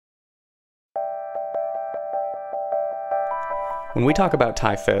When we talk about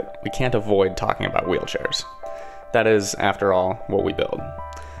TiFit, we can't avoid talking about wheelchairs. That is, after all, what we build.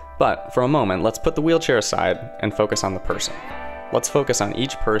 But for a moment, let's put the wheelchair aside and focus on the person. Let's focus on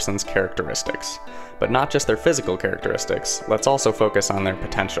each person's characteristics, but not just their physical characteristics. Let's also focus on their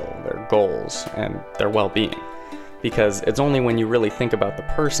potential, their goals, and their well-being. Because it's only when you really think about the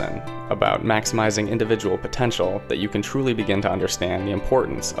person, about maximizing individual potential, that you can truly begin to understand the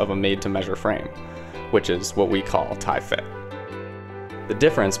importance of a made-to-measure frame, which is what we call TiFit. The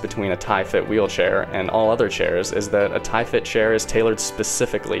difference between a TiFit wheelchair and all other chairs is that a TiFit chair is tailored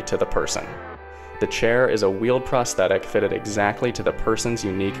specifically to the person. The chair is a wheeled prosthetic fitted exactly to the person's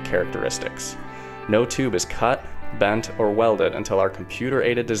unique characteristics. No tube is cut, bent, or welded until our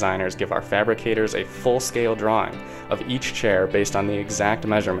computer-aided designers give our fabricators a full-scale drawing of each chair based on the exact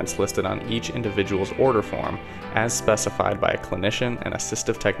measurements listed on each individual's order form, as specified by a clinician and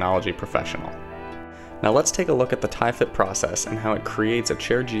assistive technology professional. Now let's take a look at the TiFit process and how it creates a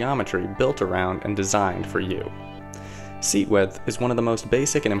chair geometry built around and designed for you. Seat width is one of the most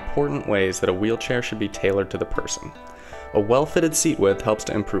basic and important ways that a wheelchair should be tailored to the person. A well-fitted seat width helps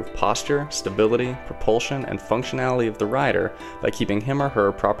to improve posture, stability, propulsion, and functionality of the rider by keeping him or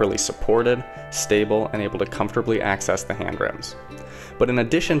her properly supported, stable, and able to comfortably access the handrest. But in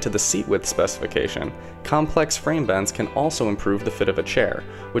addition to the seat width specification, complex frame bends can also improve the fit of a chair,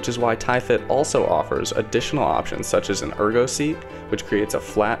 which is why TiFit also offers additional options such as an ergo seat, which creates a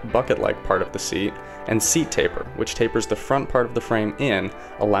flat bucket-like part of the seat, and seat taper, which tapers the front part of the frame in,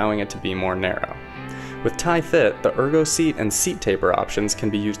 allowing it to be more narrow. With TiFit, the ergo seat and seat taper options can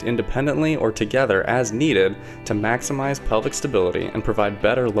be used independently or together as needed to maximize pelvic stability and provide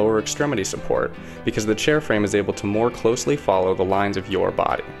better lower extremity support because the chair frame is able to more closely follow the lines of your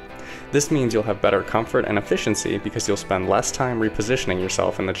body. This means you'll have better comfort and efficiency because you'll spend less time repositioning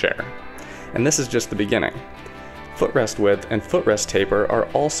yourself in the chair. And this is just the beginning. Footrest width and footrest taper are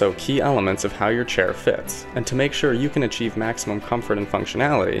also key elements of how your chair fits, and to make sure you can achieve maximum comfort and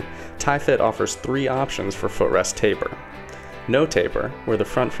functionality, TiFit offers 3 options for footrest taper. No taper, where the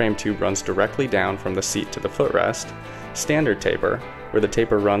front frame tube runs directly down from the seat to the footrest, standard taper, where the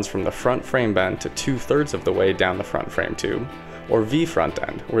taper runs from the front frame bend to 2/3 of the way down the front frame tube, or V front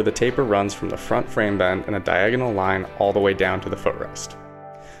end, where the taper runs from the front frame bend in a diagonal line all the way down to the footrest.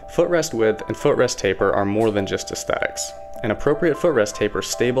 Footrest width and footrest taper are more than just aesthetics. An appropriate footrest taper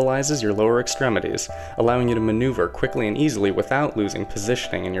stabilizes your lower extremities, allowing you to maneuver quickly and easily without losing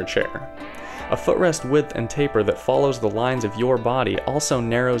positioning in your chair. A footrest width and taper that follows the lines of your body also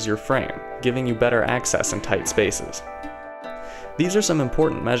narrows your frame, giving you better access in tight spaces. These are some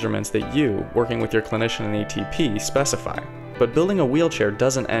important measurements that you, working with your clinician and ETP, specify, but building a wheelchair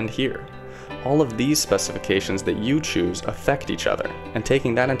doesn't end here. All of these specifications that you choose affect each other, and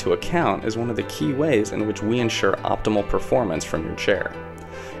taking that into account is one of the key ways in which we ensure optimal performance from your chair.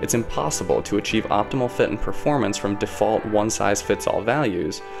 It's impossible to achieve optimal fit and performance from default one-size-fits-all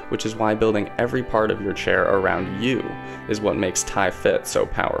values, which is why building every part of your chair around you is what makes TiFit so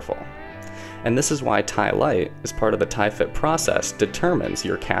powerful. And this is why TiLite, as part of the TiFit process, determines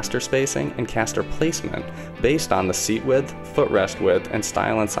your caster spacing and caster placement based on the seat width, footrest width, and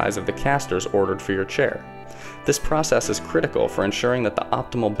style and size of the casters ordered for your chair. This process is critical for ensuring that the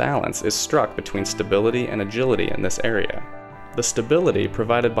optimal balance is struck between stability and agility in this area. The stability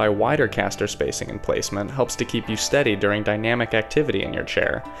provided by wider caster spacing and placement helps to keep you steady during dynamic activity in your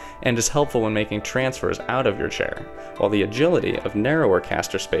chair, and is helpful when making transfers out of your chair, while the agility of narrower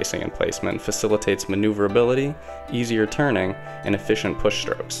caster spacing and placement facilitates maneuverability, easier turning, and efficient push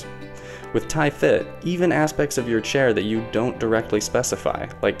strokes. With TiFit, even aspects of your chair that you don't directly specify,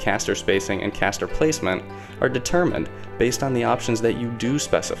 like caster spacing and caster placement, are determined based on the options that you do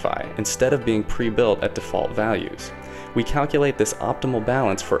specify, instead of being pre-built at default values. We calculate this optimal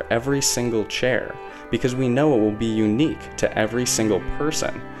balance for every single chair because we know it will be unique to every single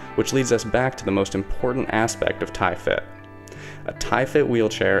person, which leads us back to the most important aspect of TiFit. A TiFit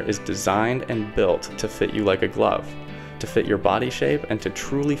wheelchair is designed and built to fit you like a glove, to fit your body shape and to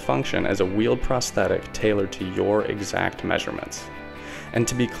truly function as a wheeled prosthetic tailored to your exact measurements. And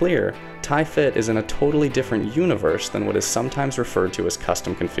to be clear, TiFit is in a totally different universe than what is sometimes referred to as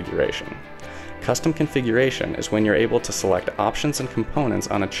custom configuration. Custom configuration is when you're able to select options and components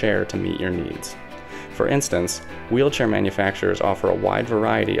on a chair to meet your needs. For instance, wheelchair manufacturers offer a wide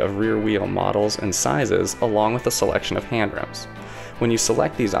variety of rear wheel models and sizes along with a selection of handrest. When you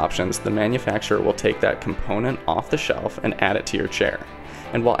select these options, the manufacturer will take that component off the shelf and add it to your chair.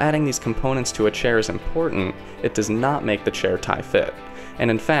 And while adding these components to a chair is important, it does not make the chair TiFit.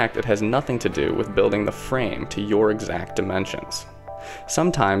 And in fact, it has nothing to do with building the frame to your exact dimensions.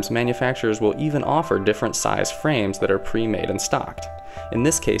 Sometimes manufacturers will even offer different size frames that are pre-made and stocked. In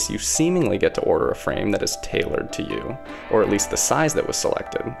this case, you seemingly get to order a frame that is tailored to you, or at least the size that was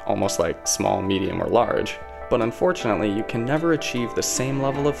selected, almost like small, medium, or large. But unfortunately, you can never achieve the same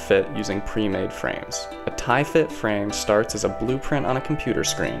level of fit using pre-made frames. A TiFit frame starts as a blueprint on a computer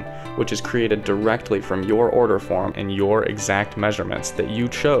screen, which is created directly from your order form and your exact measurements that you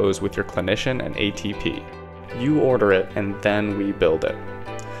chose with your clinician and ATP. You order it, and then we build it.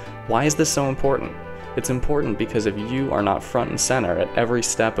 Why is this so important? It's important because if you are not front and center at every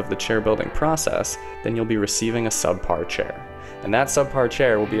step of the chair building process, then you'll be receiving a subpar chair. And that subpar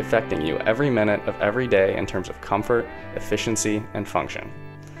chair will be affecting you every minute of every day in terms of comfort, efficiency, and function.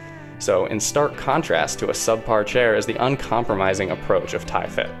 So in stark contrast to a subpar chair is the uncompromising approach of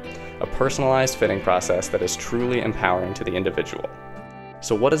TiFit, a personalized fitting process that is truly empowering to the individual.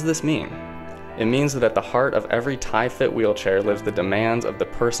 So what does this mean? It means that at the heart of every TiFit wheelchair lives the demands of the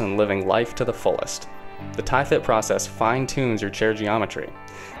person living life to the fullest. The TiFit process fine-tunes your chair geometry,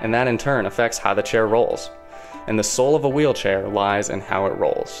 and that in turn affects how the chair rolls. And the soul of a wheelchair lies in how it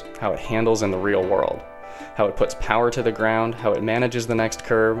rolls, how it handles in the real world, how it puts power to the ground, how it manages the next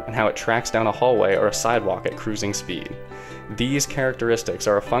curve, and how it tracks down a hallway or a sidewalk at cruising speed. These characteristics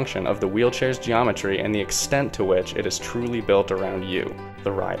are a function of the wheelchair's geometry and the extent to which it is truly built around you,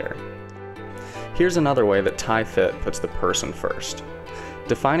 the rider. Here's another way that TiFit puts the person first.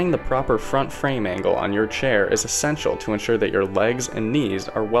 Defining the proper front frame angle on your chair is essential to ensure that your legs and knees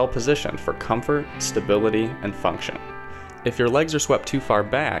are well positioned for comfort, stability, and function. If your legs are swept too far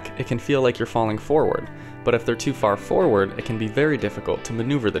back, it can feel like you're falling forward, but if they're too far forward, it can be very difficult to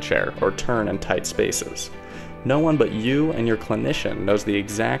maneuver the chair or turn in tight spaces. No one but you and your clinician knows the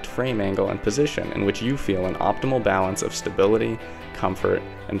exact frame angle and position in which you feel an optimal balance of stability, comfort,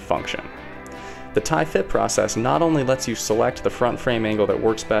 and function. The TiFit process not only lets you select the front frame angle that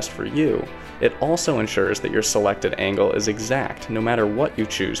works best for you, it also ensures that your selected angle is exact no matter what you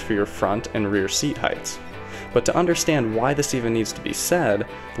choose for your front and rear seat heights. But to understand why this even needs to be said,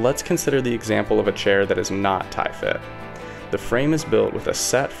 let's consider the example of a chair that is not TiFit. The frame is built with a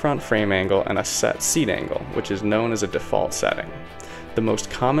set front frame angle and a set seat angle, which is known as a default setting. The most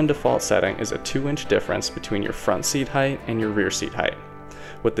common default setting is a 2-inch difference between your front seat height and your rear seat height.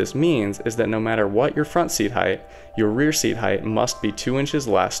 What this means is that no matter what your front seat height, your rear seat height must be 2 inches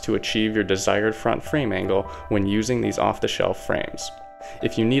less to achieve your desired front frame angle when using these off-the-shelf frames.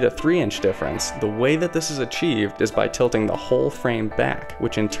 If you need a 3-inch difference, the way that this is achieved is by tilting the whole frame back,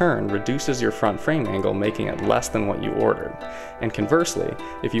 which in turn reduces your front frame angle, making it less than what you ordered. And conversely,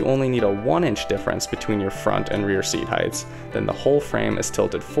 if you only need a 1-inch difference between your front and rear seat heights, then the whole frame is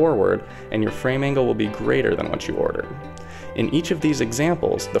tilted forward and your frame angle will be greater than what you ordered. In each of these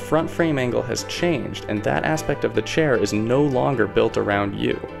examples, the front frame angle has changed and that aspect of the chair is no longer built around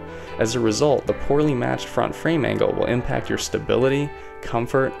you. As a result, the poorly matched front frame angle will impact your stability,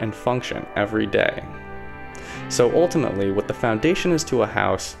 comfort, and function every day. So ultimately, what the foundation is to a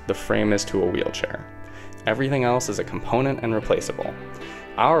house, the frame is to a wheelchair. Everything else is a component and replaceable.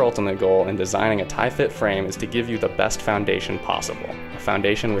 Our ultimate goal in designing a TiFit frame is to give you the best foundation possible, a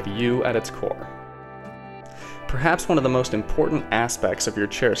foundation with you at its core. Perhaps one of the most important aspects of your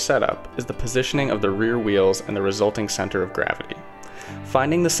chair setup is the positioning of the rear wheels and the resulting center of gravity.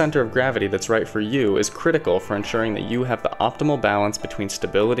 Finding the center of gravity that's right for you is critical for ensuring that you have the optimal balance between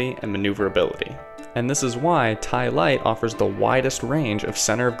stability and maneuverability. And this is why TiLite offers the widest range of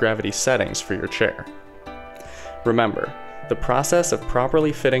center of gravity settings for your chair. Remember, the process of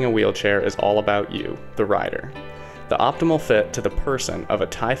properly fitting a wheelchair is all about you, the rider. The optimal fit to the person of a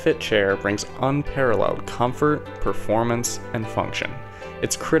TiFit chair brings unparalleled comfort, performance, and function.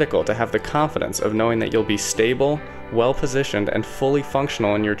 It's critical to have the confidence of knowing that you'll be stable, well-positioned, and fully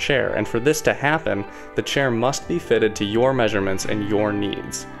functional in your chair, and for this to happen, the chair must be fitted to your measurements and your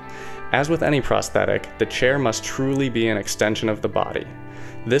needs. As with any prosthetic, the chair must truly be an extension of the body.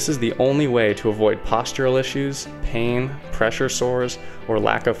 This is the only way to avoid postural issues, pain, pressure sores, or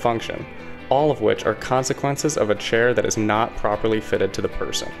lack of function, all of which are consequences of a chair that is not properly fitted to the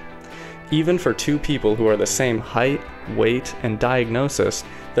person. Even for two people who are the same height, weight, and diagnosis,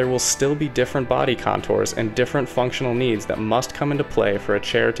 there will still be different body contours and different functional needs that must come into play for a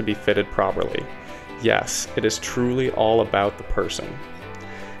chair to be fitted properly. Yes, it is truly all about the person.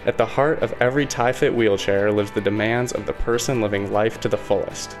 At the heart of every TiFit wheelchair lives the demands of the person living life to the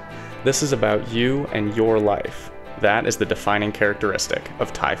fullest. This is about you and your life. That is the defining characteristic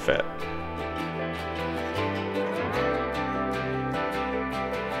of TiFit.